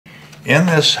In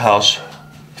this house,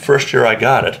 first year I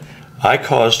got it, I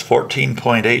caused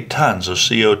 14.8 tons of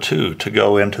CO2 to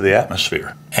go into the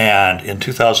atmosphere. And in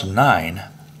 2009,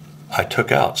 I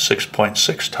took out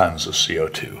 6.6 tons of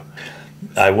CO2.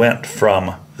 I went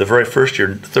from the very first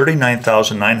year,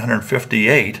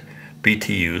 39,958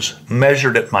 BTUs,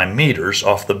 measured at my meters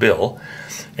off the bill,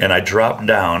 and I dropped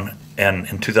down, and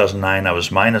in 2009 I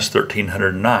was minus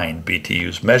 1,309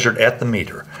 BTUs, measured at the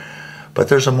meter. But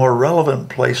there's a more relevant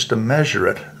place to measure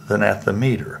it than at the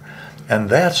meter, and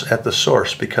that's at the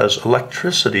source, because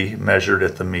electricity measured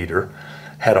at the meter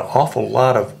had an awful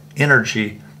lot of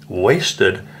energy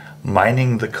wasted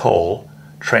mining the coal,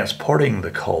 transporting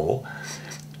the coal,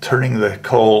 turning the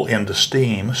coal into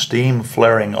steam, steam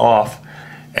flaring off.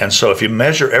 And so if you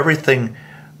measure everything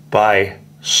by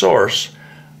source,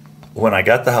 when I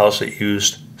got the house it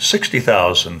used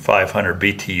 60,500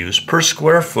 BTUs per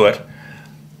square foot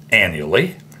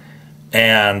annually,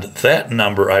 and that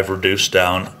number I've reduced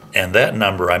down, and that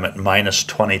number I'm at minus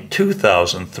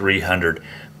 22,300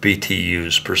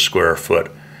 BTUs per square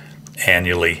foot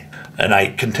annually. And I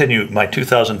continue, my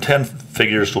 2010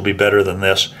 figures will be better than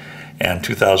this, and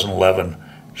 2011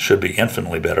 should be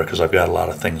infinitely better because I've got a lot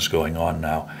of things going on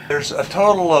now. There's a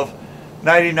total of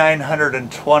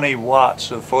 9,920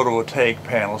 watts of photovoltaic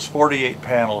panels, 48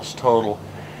 panels total.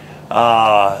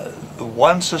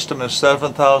 One system is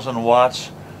 7,000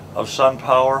 watts of sun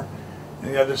power,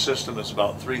 and the other system is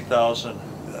about 3,000.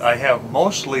 I have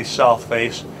mostly south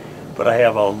face, but I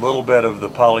have a little bit of the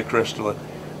polycrystalline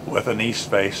with an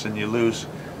east face, and you lose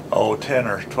 10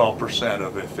 or 12%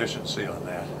 of efficiency on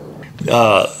that.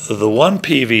 The one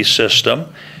PV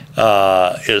system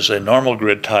is a normal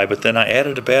grid tie, but then I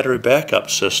added a battery backup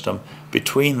system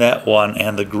between that one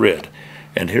and the grid.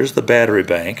 And here's the battery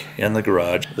bank in the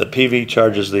garage. The PV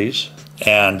charges these,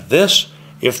 and this,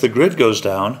 if the grid goes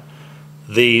down,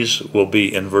 these will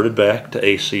be inverted back to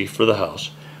AC for the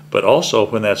house. But also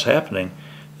when that's happening,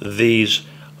 these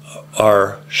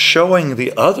are showing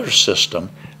the other system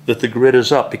that the grid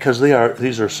is up, because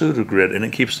these are pseudo-grid, and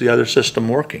it keeps the other system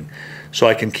working. So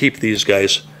I can keep these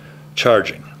guys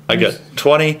charging. I got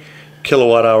 20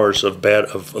 kilowatt hours of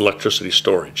electricity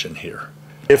storage in here.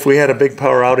 If we had a big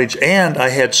power outage and I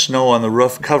had snow on the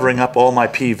roof covering up all my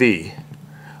PV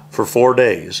for 4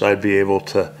 days, I'd be able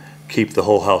to keep the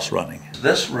whole house running.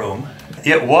 This room,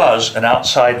 it was an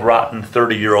outside rotten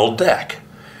 30-year-old deck.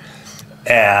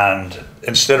 And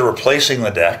instead of replacing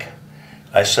the deck,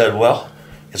 I said, well,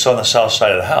 it's on the south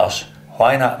side of the house.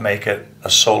 Why not make it a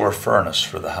solar furnace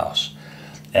for the house?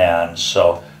 And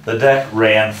so the deck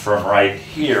ran from right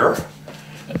here,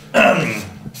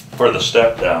 where the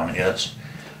step down is,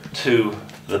 to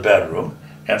the bedroom,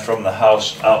 and from the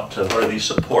house out to where these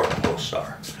support posts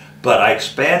are. But I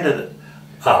expanded it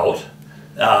out,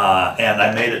 and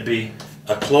I made it be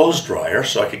a clothes dryer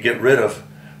so I could get rid of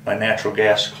my natural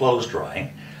gas clothes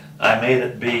drying. I made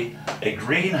it be a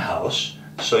greenhouse,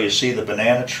 so you see the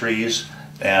banana trees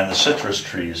and the citrus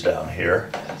trees down here.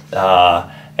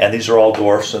 And these are all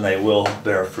dwarfs, and they will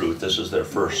bear fruit. This is their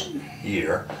first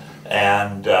year.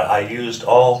 And I used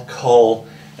all coal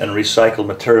and recycled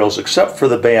materials except for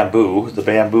the bamboo. The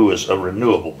bamboo is a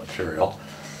renewable material.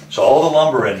 So all the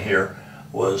lumber in here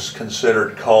was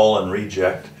considered coal and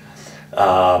reject.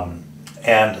 And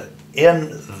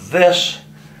in this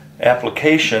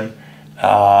application,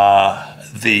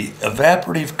 the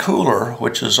evaporative cooler,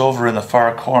 which is over in the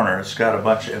far corner, it's got a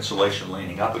bunch of insulation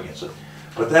leaning up against it.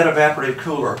 But that evaporative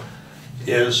cooler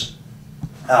is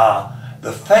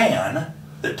the fan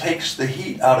that takes the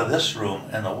heat out of this room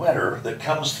in the winter that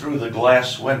comes through the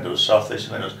glass windows,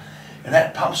 south-facing windows, and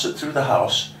that pumps it through the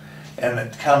house, and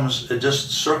it just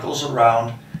circles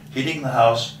around, heating the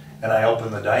house, and I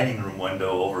open the dining room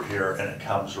window over here, and it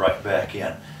comes right back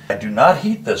in. I do not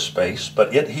heat this space,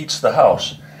 but it heats the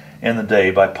house in the day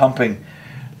by pumping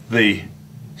the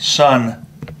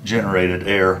sun-generated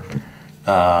air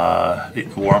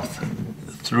warmth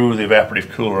through the evaporative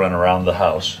cooler and around the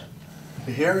house.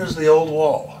 Here is the old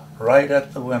wall, right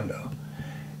at the window.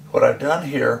 What I've done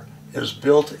here is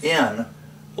built in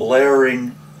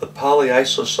layering the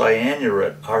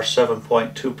polyisocyanurate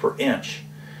R7.2 per inch.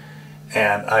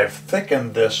 And I've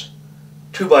thickened this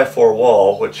 2x4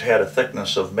 wall, which had a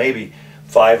thickness of maybe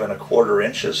 5 1/4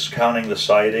 inches, counting the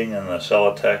siding and the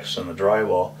Celotex and the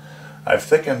drywall. I've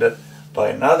thickened it by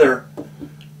another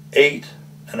 8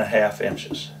 1/2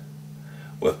 inches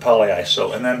with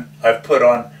polyiso, and then I've put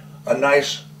on a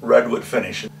nice redwood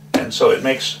finish, and so it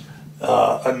makes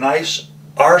a nice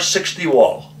R60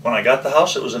 wall. When I got the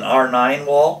house, it was an R9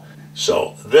 wall,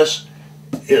 so this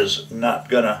is not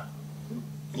gonna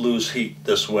lose heat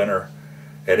this winter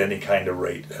at any kind of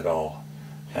rate at all.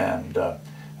 And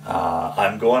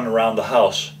I'm going around the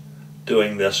house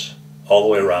doing this all the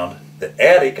way around. The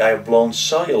attic, I have blown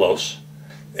cellulose,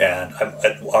 and I'm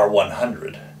at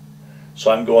R100.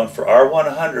 So I'm going for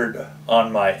R100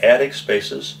 on my attic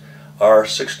spaces,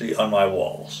 R60 on my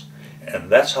walls. And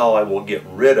that's how I will get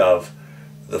rid of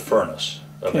the furnace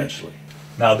eventually.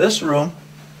 Now this room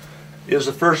is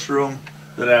the first room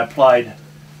that I applied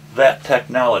that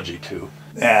technology to.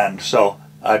 And so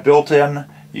I built in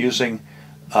using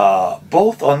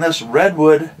both on this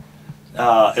redwood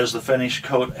as the finish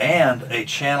coat and a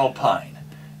channel pine.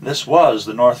 This was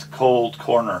the north cold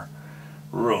corner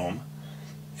room,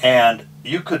 and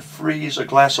you could freeze a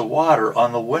glass of water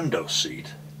on the window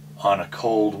seat on a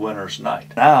cold winter's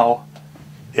night. Now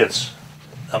it's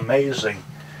amazing.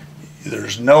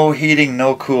 There's no heating,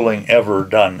 no cooling ever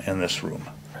done in this room.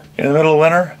 In the middle of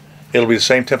winter, it'll be the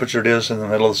same temperature it is in the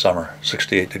middle of the summer,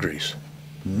 68 degrees.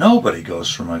 Nobody goes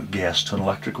from a gas to an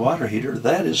electric water heater.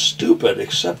 That is stupid,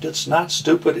 except it's not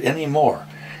stupid anymore.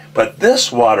 But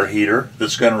this water heater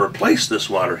that's going to replace this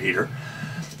water heater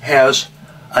has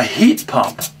a heat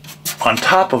pump on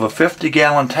top of a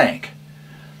 50-gallon tank.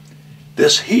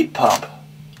 This heat pump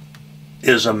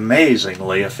is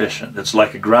amazingly efficient. It's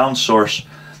like a ground source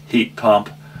heat pump,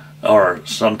 or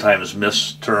sometimes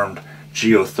mistermed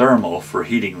geothermal for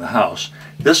heating the house.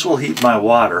 This will heat my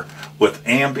water with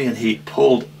ambient heat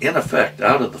pulled in effect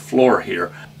out of the floor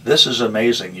here. This is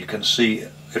amazing. You can see,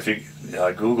 if you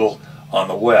Google on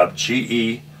the web,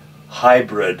 GE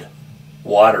hybrid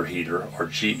water heater or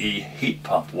GE heat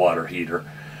pump water heater,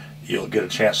 you'll get a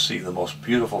chance to see the most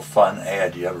beautiful, fun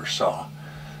ad you ever saw.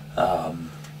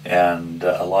 And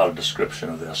a lot of description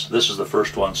of this. This is the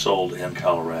first one sold in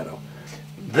Colorado.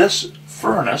 This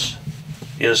furnace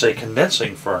is a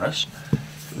condensing furnace.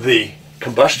 The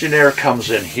combustion air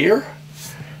comes in here,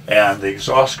 and the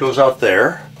exhaust goes out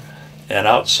there, and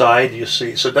outside you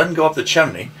see, so it doesn't go up the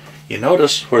chimney. You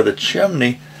notice where the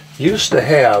chimney used to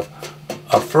have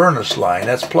a furnace line,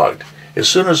 that's plugged. As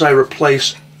soon as I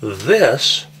replace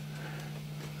this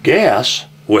gas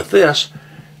with this,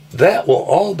 that will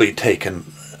all be taken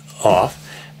off,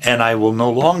 and I will no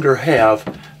longer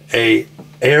have a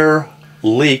air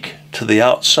leak to the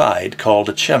outside called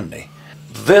a chimney.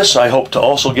 This I hope to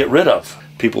also get rid of.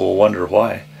 People will wonder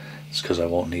why. It's because I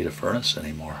won't need a furnace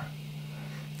anymore,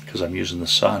 because I'm using the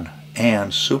sun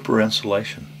and super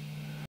insulation.